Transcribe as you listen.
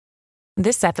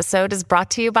This episode is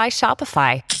brought to you by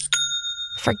Shopify.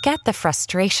 Forget the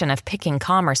frustration of picking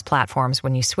commerce platforms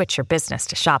when you switch your business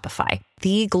to Shopify,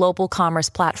 the global commerce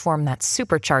platform that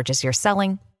supercharges your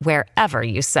selling wherever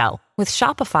you sell. With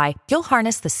Shopify, you'll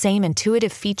harness the same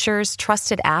intuitive features,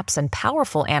 trusted apps, and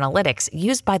powerful analytics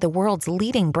used by the world's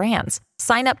leading brands.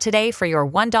 Sign up today for your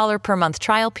 $1 per month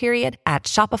trial period at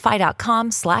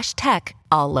shopify.com/tech,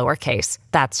 all lowercase.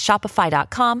 That's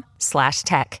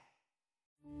shopify.com/tech.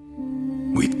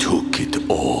 We took it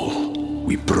all.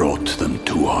 We brought them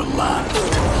to our land.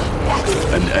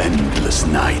 An endless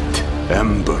night,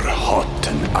 ember hot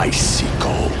and icy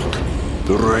cold.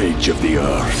 The rage of the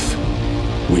earth.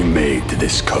 We made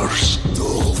this curse.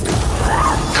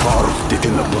 Carved it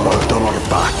in the blood on our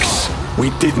backs. We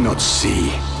did not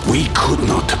see. We could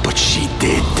not, but she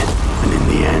did. And in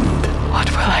the end... What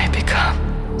will I become?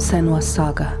 Senua's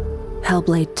Saga.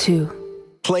 Hellblade 2.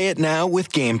 Play it now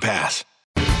with Game Pass.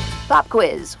 Pop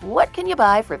quiz. What can you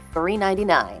buy for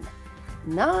 $3.99?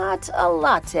 Not a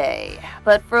latte,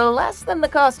 but for less than the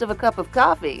cost of a cup of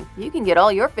coffee, you can get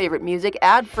all your favorite music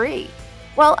ad-free.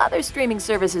 While other streaming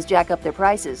services jack up their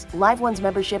prices, Live One's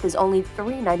membership is only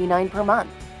 $3.99 per month,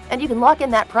 and you can lock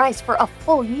in that price for a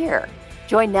full year.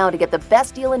 Join now to get the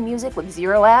best deal in music with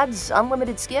 0 ads,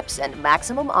 unlimited skips, and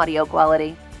maximum audio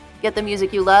quality. Get the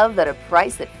music you love at a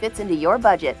price that fits into your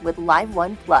budget with Live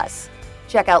One Plus.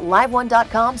 Check out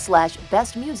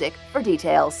liveone.com/bestmusic for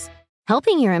details.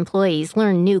 Helping your employees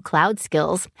learn new cloud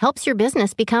skills helps your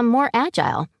business become more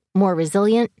agile, more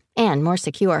resilient, and more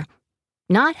secure.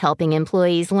 Not helping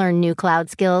employees learn new cloud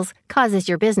skills causes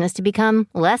your business to become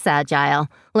less agile,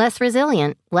 less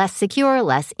resilient, less secure,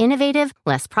 less innovative,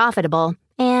 less profitable,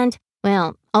 and,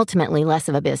 well, ultimately less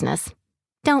of a business.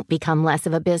 Don't become less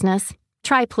of a business.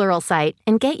 Try Pluralsight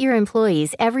and get your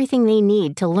employees everything they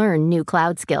need to learn new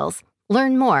cloud skills.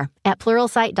 Learn more at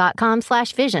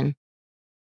pluralsight.com/vision.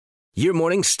 Your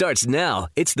morning starts now.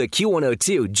 It's the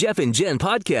Q102 Jeff and Jen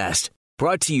podcast,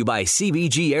 brought to you by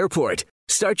CBG Airport.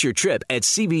 Start your trip at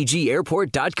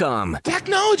CBGAirport.com.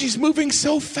 Technology's moving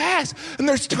so fast, and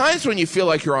there's times when you feel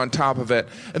like you're on top of it,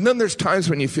 and then there's times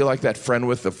when you feel like that friend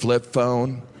with the flip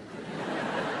phone.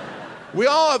 We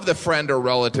all have the friend or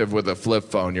relative with a flip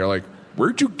phone. You're like,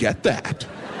 where'd you get that?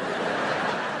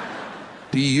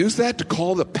 Do you use that to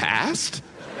call the past?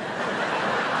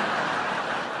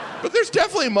 But there's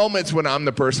definitely moments when I'm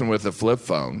the person with the flip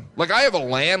phone. Like, I have a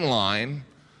landline.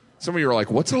 Some of you are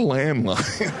like, what's a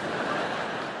landline?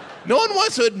 No one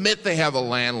wants to admit they have a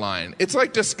landline. It's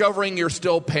like discovering you're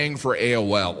still paying for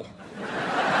AOL.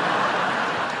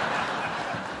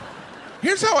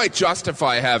 Here's how I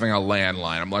justify having a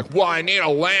landline. I'm like, well, I need a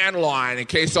landline in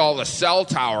case all the cell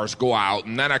towers go out,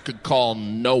 and then I could call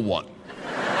no one.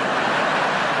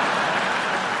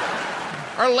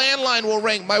 Our landline will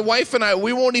ring. My wife and I,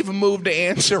 we won't even move to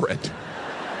answer it.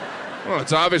 Well,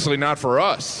 it's obviously not for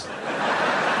us.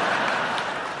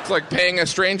 It's like paying a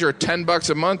stranger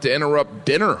 $10 a month to interrupt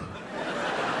dinner.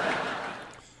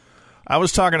 I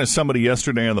was talking to somebody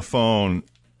yesterday on the phone,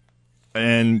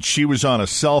 and she was on a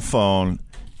cell phone,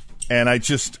 and I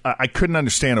couldn't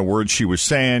understand a word she was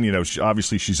saying. You know,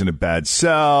 obviously she's in a bad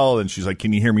cell, and she's like,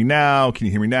 can you hear me now? Can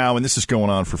you hear me now? And this is going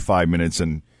on for 5 minutes,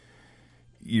 and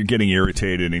you're getting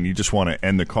irritated, and you just want to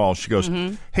end the call. She goes,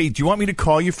 hey, do you want me to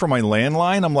call you from my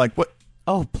landline? I'm like, what?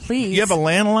 Oh, please. You have a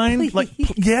landline? Please. Like,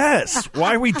 yes.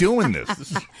 Why are we doing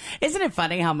this? Isn't it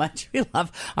funny how much we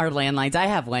love our landlines? I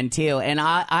have one, too. And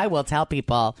I will tell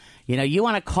people, you know, you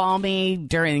want to call me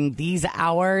during these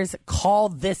hours, call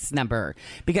this number.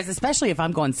 Because especially if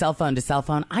I'm going cell phone to cell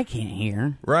phone, I can't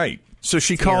hear. Right. So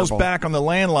she calls back on the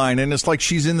landline, and it's like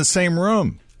she's in the same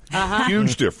room.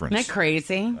 Huge difference. Isn't that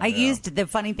crazy? I used the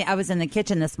funny thing. I was in the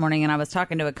kitchen this morning and I was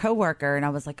talking to a coworker and I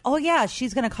was like, oh, yeah,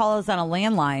 she's going to call us on a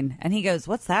landline. And he goes,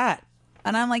 what's that?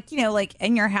 And I'm like, you know, like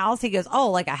in your house. He goes,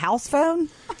 oh, like a house phone?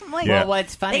 I'm like, well,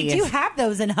 what's funny they do have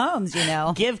those in homes, you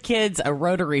know. Give kids a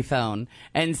rotary phone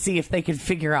and see if they can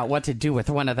figure out what to do with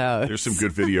one of those. There's some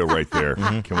good video right there.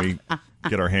 Can we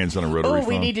get our hands on a rotary phone?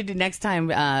 We need to do next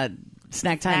time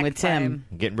snack time with Tim.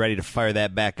 Getting ready to fire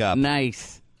that back up.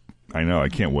 Nice. I know. I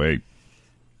can't wait.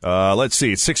 Let's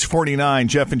see. It's 6:49.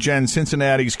 Jeff and Jen,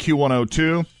 Cincinnati's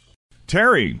Q102.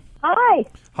 Terry. Hi.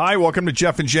 Hi. Welcome to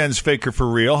Jeff and Jen's Faker for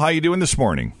Real. How you doing this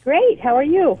morning? Great. How are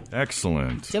you?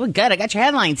 Excellent. Doing good. I got your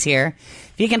headlines here.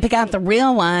 If you can pick out the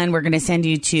real one, we're going to send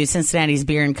you to Cincinnati's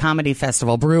Beer and Comedy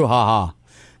Festival. Brouhaha.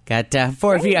 Got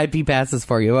 4 VIP passes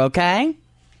for you, okay?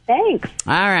 Thanks.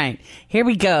 All right. Here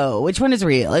we go. Which one is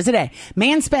real? Is it A,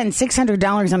 man spends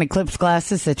 $600 on eclipse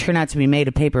glasses that turn out to be made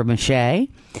of paper mache?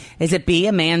 Is it B,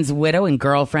 a man's widow and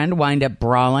girlfriend wind up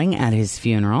brawling at his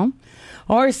funeral?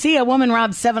 Or C, a woman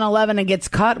robs 7-Eleven and gets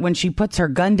caught when she puts her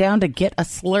gun down to get a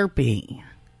Slurpee.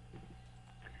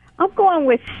 I'm going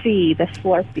with C, the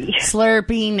Slurpee.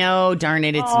 Slurpee? No, darn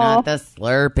it, it's not the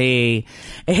Slurpee.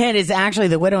 It is actually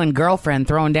the widow and girlfriend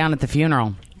throwing down at the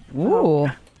funeral. Ooh.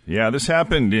 Yeah, this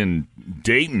happened in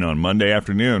Dayton on Monday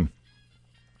afternoon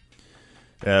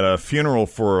at a funeral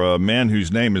for a man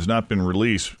whose name has not been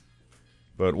released.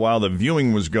 But while the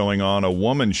viewing was going on, a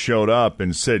woman showed up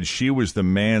and said she was the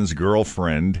man's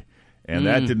girlfriend, and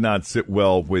that did not sit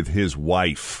well with his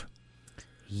wife.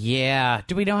 Yeah.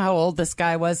 Do we know how old this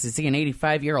guy was? Is he an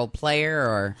 85-year-old player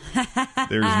or?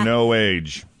 There's no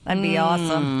age. That'd be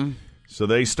awesome. So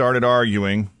they started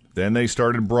arguing. Then they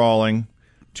started brawling.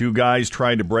 Two guys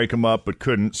tried to break them up but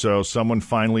couldn't, so someone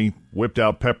finally whipped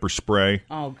out pepper spray.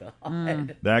 Oh, God.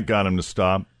 That got him to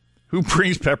stop. Who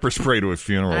brings pepper spray to a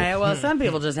funeral? Well, some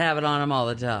people just have it on them all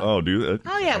the time. Oh, do that?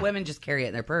 Oh, yeah. Women just carry it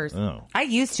in their purse. Oh. I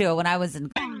used to when I was in...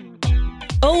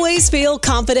 Always feel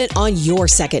confident on your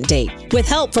second date. With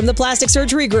help from the Plastic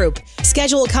Surgery Group.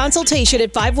 Schedule a consultation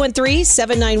at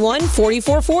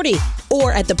 513-791-4440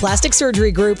 or at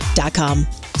theplasticsurgerygroup.com.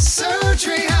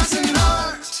 Surgery has an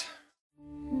art.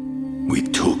 We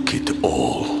took it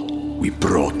all. We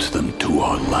brought them to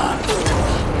our land.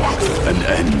 An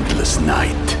endless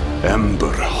night,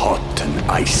 ember hot and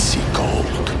icy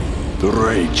cold. The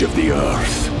rage of the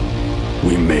earth.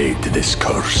 We made this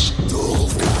curse.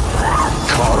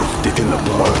 Carved it in the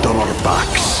blood on our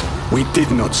backs. We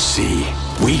did not see.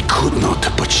 We could not,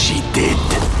 but she did.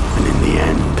 And in the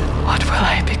end, What will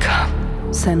I become?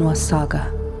 Senwa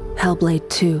Saga. Hellblade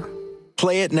 2.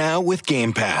 Play it now with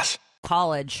Game Pass.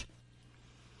 college.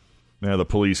 Now, the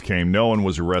police came. No one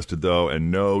was arrested, though, and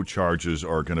no charges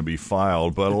are going to be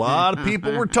filed. But a lot of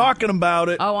people were talking about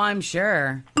it. Oh, I'm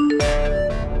sure.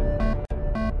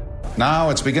 Now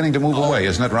it's beginning to move away,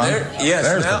 isn't it, Ron? Yes.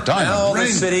 There's now, the diamond now ring.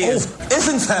 the city is.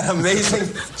 Isn't that amazing?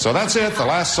 So that's it, the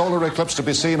last solar eclipse to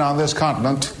be seen on this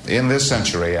continent in this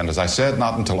century. And as I said,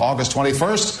 not until August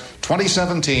 21st,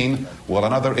 2017, will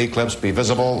another eclipse be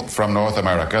visible from North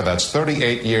America. That's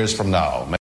 38 years from now.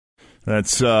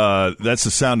 That's the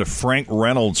sound of Frank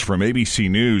Reynolds from ABC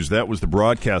News. That was the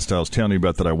broadcast I was telling you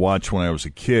about that I watched when I was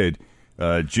a kid.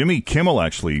 Jimmy Kimmel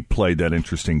actually played that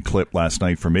interesting clip last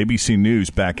night from ABC News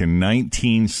back in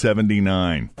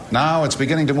 1979. Now it's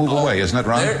beginning to move away, isn't it,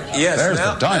 Ron? Yes. There's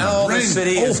now, the diamond now ring. the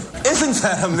city is. Isn't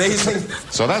that amazing?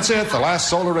 So that's it, the last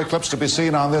solar eclipse to be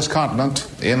seen on this continent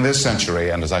in this century.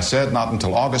 And as I said, not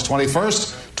until August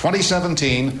 21st,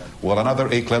 2017, will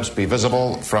another eclipse be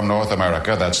visible from North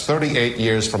America. That's 38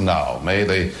 years from now. May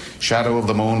the shadow of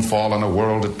the moon fall on a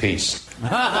world at peace.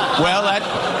 Well,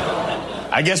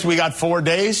 I guess we got 4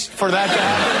 days for that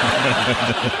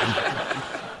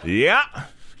guy. Yeah.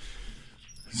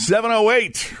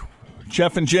 7:08.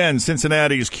 Jeff and Jen,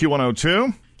 Cincinnati's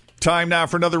Q102. Time now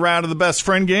for another round of the best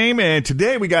friend game. And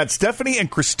today we got Stephanie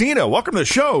and Christina. Welcome to the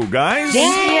show, guys.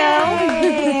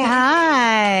 Hey,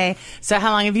 hi. So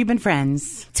how long have you been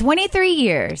friends? 23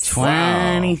 years.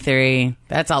 23.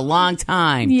 That's a long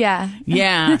time. Yeah.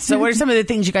 Yeah. So what are some of the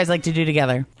things you guys like to do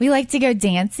together? We like to go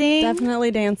dancing. Definitely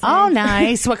dancing. Oh,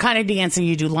 nice. What kind of dancing?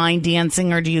 You do line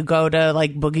dancing or do you go to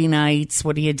like boogie nights?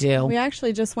 What do you do? We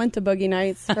actually just went to boogie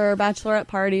nights for a bachelorette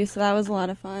party, so that was a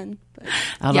lot of fun.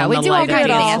 Out yeah, on we the do all lighter kinds of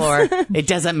dance dance. floor. It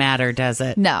doesn't matter, does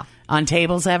it? No. On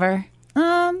tables ever?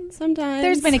 Sometimes.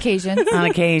 There's been occasions. On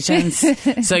occasions.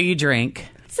 So you drink.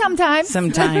 Sometimes.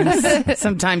 Sometimes it's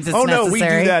Oh, no,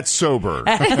 necessary. we do that sober.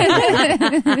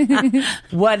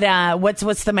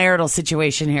 What's the marital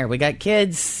situation here? We got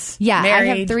kids. Yeah, married.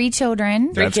 I have 3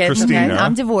 children. That's kids. Christina. Okay.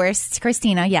 I'm divorced.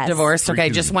 Christina, yes. Divorced. Okay,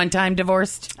 just one time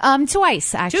divorced.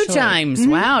 Twice actually. 2 times. Mhm.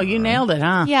 Wow, you nailed it,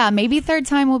 huh? Yeah, maybe third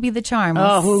time will be the charm.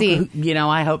 We'll see.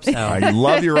 I hope so. I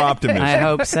love your optimism. I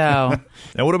hope so.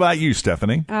 And what about you,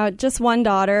 Stephanie? Just one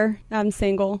daughter. I'm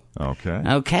single. Okay.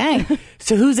 Okay.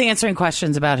 So who's answering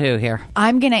questions about who here?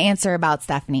 I'm going to answer about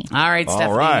Stephanie. All right, All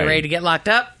Stephanie, right. you ready to get locked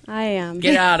up? I am.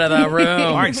 Get out of the room.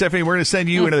 All right, Stephanie, we're going to send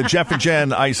you into the Jeff and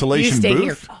Jen isolation You stay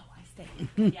booth.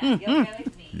 here.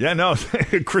 Yeah, no.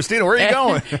 Christina, where are you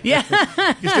going? Yeah.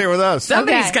 You stay with us.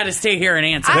 Somebody's Okay. got to stay here and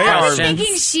answer I was questions.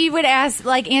 thinking she would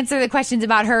answer the questions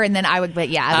about her, and then I would. But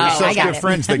yeah, You're I such got good it.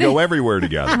 friends. They go everywhere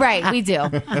together. Right, we do.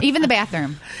 Even the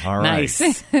bathroom. All right.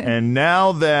 Nice. And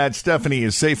now that Stephanie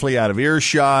is safely out of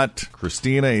earshot,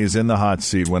 Christina is in the hot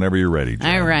seat whenever you're ready,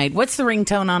 Jen. All right. What's the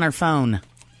ringtone on her phone?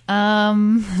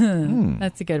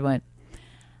 That's a good one.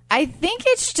 I think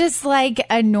it's just like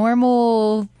a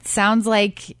normal. Sounds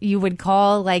like you would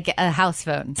call like a house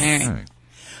phone. All right.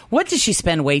 What does she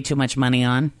spend way too much money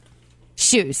on?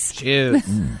 Shoes. Shoes.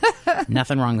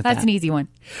 Nothing wrong with that. That's an easy one.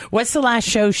 What's the last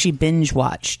show she binge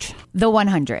watched? The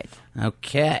 100.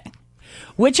 Okay.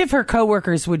 Which of her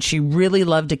coworkers would she really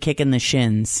love to kick in the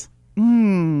shins?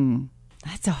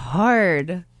 That's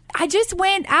hard. I just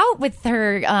went out with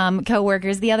her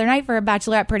coworkers the other night for a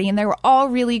bachelorette party, and they were all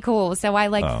really cool. So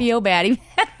I feel bad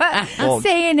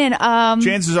saying it.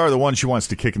 Chances are the one she wants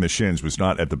to kick in the shins was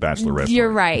not at the bachelorette.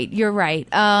 You're right. You're right.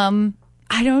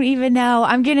 I don't even know.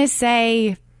 I'm gonna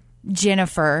say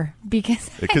Jennifer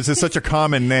because it's such a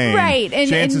common name. Right. And,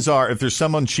 chances are, if there's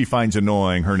someone she finds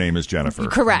annoying, her name is Jennifer.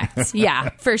 Correct. Yeah,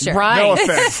 for sure. Right. No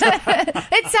offense.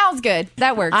 It sounds good.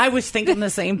 That works. I was thinking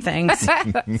the same thing.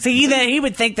 See, that he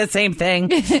would think the same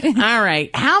thing. All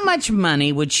right. How much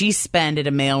money would she spend at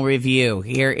a mail review?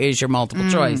 Here is your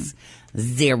multiple choice.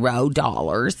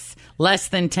 $0. Less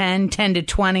than 10, 10 to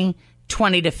 20,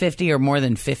 20 to 50, or more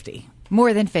than 50.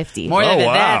 More than 50. More than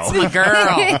wow. That's my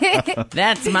girl.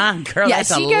 That's my girl. Yeah,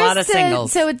 that's a she lot goes of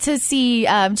singles. to see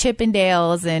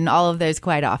Chippendales and all of those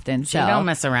quite often. She don't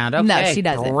mess around. Okay. No, she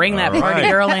doesn't. Bring that party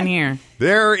girl in here.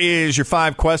 There is your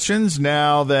 5 questions.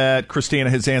 Now that Christina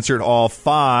has answered all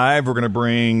 5, we're going to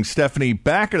bring Stephanie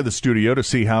back into the studio to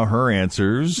see how her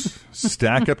answers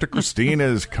stack up to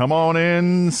Christina's. Come on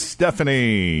in,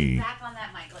 Stephanie. Back on that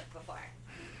mic like before.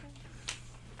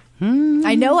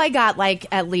 I know I got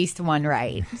at least one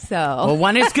right. So well,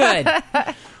 one is good.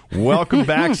 Welcome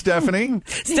back, Stephanie.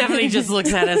 Stephanie just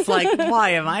looks at us like,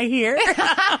 why am I here?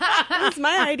 It's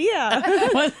my idea.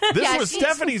 This was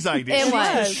Stephanie's idea. It She's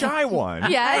was. the shy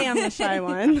one. Yeah, I am the shy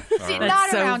one. She's That's not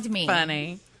so around me.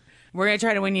 Funny. We're going to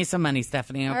try to win you some money,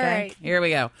 Stephanie, okay? All right. Here we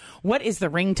go. What is the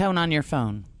ringtone on your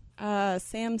phone?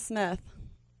 Sam Smith.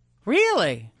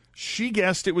 Really? She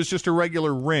guessed it was just a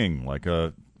regular ring, like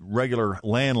a regular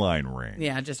landline ring.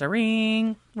 Yeah, just a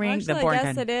ring. Actually,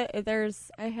 I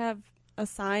guess I have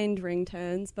assigned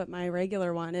ringtones, but my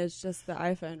regular one is just the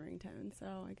iPhone ringtone. So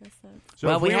I guess that's... So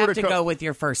well, if we have were to go with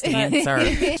your first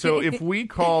answer. So if we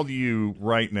called you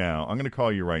right now, I'm going to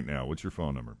call you right now. What's your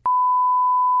phone number?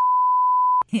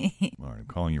 All right, I'm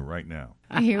calling you right now.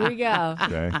 Here we go.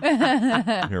 Okay.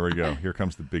 Here we go. Here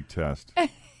comes the big test.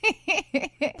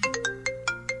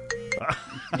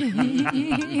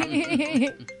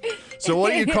 So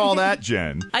what do you call that,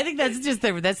 Jen? I think that's just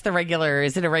the regular.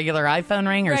 Is it a regular iPhone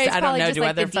ring, or Right, it's I don't probably know? just Do like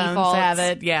other the phones default. have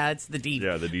it? Yeah, it's the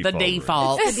default. Yeah, the default. The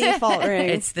default. It's the default ring.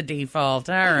 It's the default.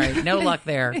 All right, no luck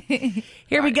there.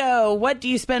 Here we go. What do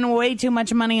you spend way too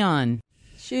much money on?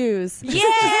 Shoes.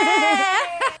 Yeah.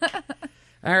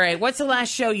 All right. What's the last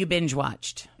show you binge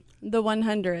watched? The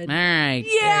 100. All right.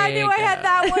 Yeah, I knew I had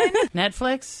that one.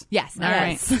 Netflix? Yes. All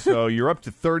right. So you're up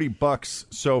to $30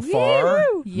 so far.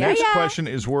 Yeah, Next yeah. question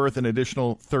is worth an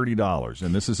additional $30,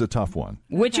 and this is a tough one.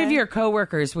 Which of your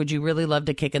coworkers would you really love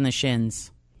to kick in the shins?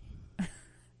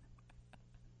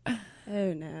 Oh,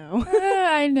 no.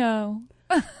 I know.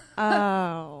 Oh.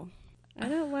 I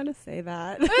don't want to say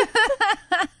that.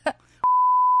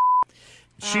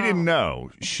 She didn't know.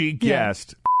 She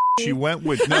guessed. She went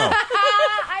with no.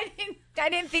 I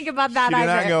didn't think about that She did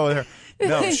either. not go with her.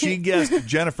 No, she guessed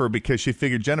Jennifer because she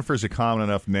figured Jennifer's a common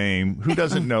enough name. Who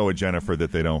doesn't know a Jennifer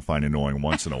that they don't find annoying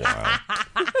once in a while?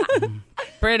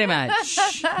 Pretty much.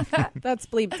 That's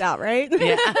bleeped out, right?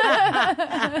 Yeah.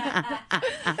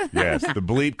 Yes, the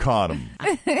bleep caught him.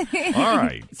 All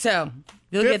right. So,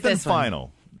 you'll Fifth get this and one.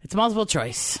 final. It's multiple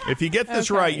choice. If you get this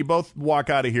right, you both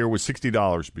walk out of here with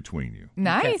 $60 between you.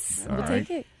 Nice. All We'll right. take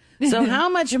it. So how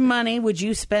much money would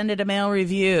you spend at a mail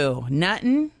review?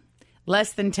 Nothing?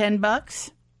 Less than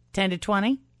 $10? 10 to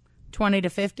 20? 20 to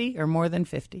 50? Or more than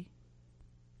 50?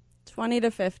 20 to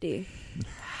 50.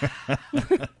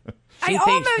 I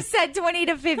almost said 20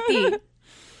 to 50.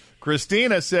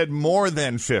 Christina said more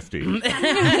than 50. Big baller.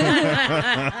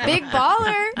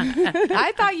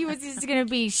 I thought you was just going to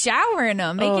be showering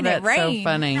them, making it rain. So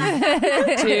funny.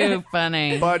 Too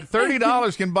funny. But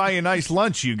 $30 can buy you a nice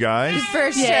lunch, you guys.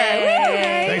 For sure.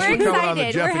 Thanks We're for coming on the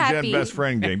excited. Jeff We're and Jen happy. Best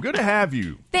Friend Game. Good to have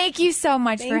you. Thank you so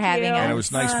much for having us. And it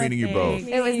was nice meeting you both.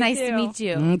 It was nice to meet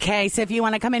you. Okay, so if you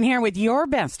want to come in here with your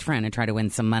best friend and try to win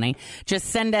some money, just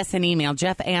send us an email,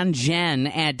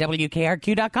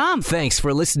 jeffandjen@wkrq.com. Thanks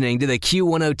for listening to the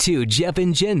Q102 Jeff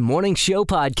and Jen Morning Show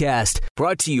podcast,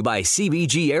 brought to you by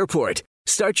CBG Airport.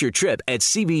 Start your trip at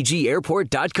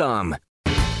CBGAirport.com.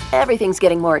 Everything's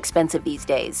getting more expensive these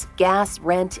days. Gas,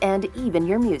 rent, and even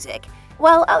your music.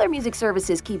 While other music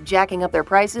services keep jacking up their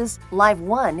prices, Live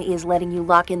One is letting you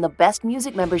lock in the best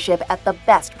music membership at the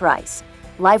best price.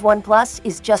 Live One Plus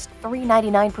is just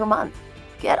 $3.99 per month.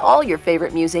 Get all your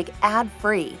favorite music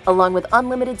ad-free, along with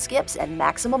unlimited skips and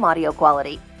maximum audio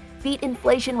quality. Beat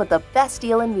inflation with the best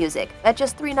deal in music at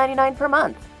just $3.99 per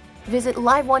month. Visit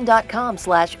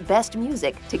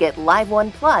liveone.com/bestmusic to get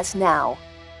LiveOne Plus now.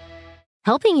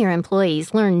 Helping your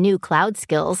employees learn new cloud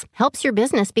skills helps your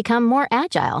business become more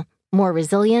agile, more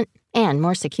resilient, and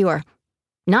more secure.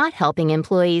 Not helping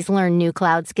employees learn new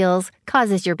cloud skills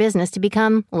causes your business to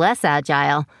become less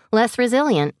agile, less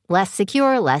resilient, less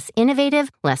secure, less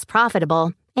innovative, less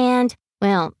profitable, and,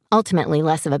 well, ultimately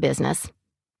less of a business.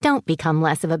 Don't become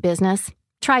less of a business.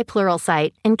 Try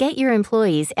Pluralsight and get your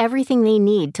employees everything they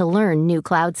need to learn new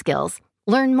cloud skills.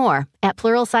 Learn more at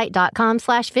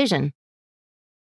pluralsight.com/vision.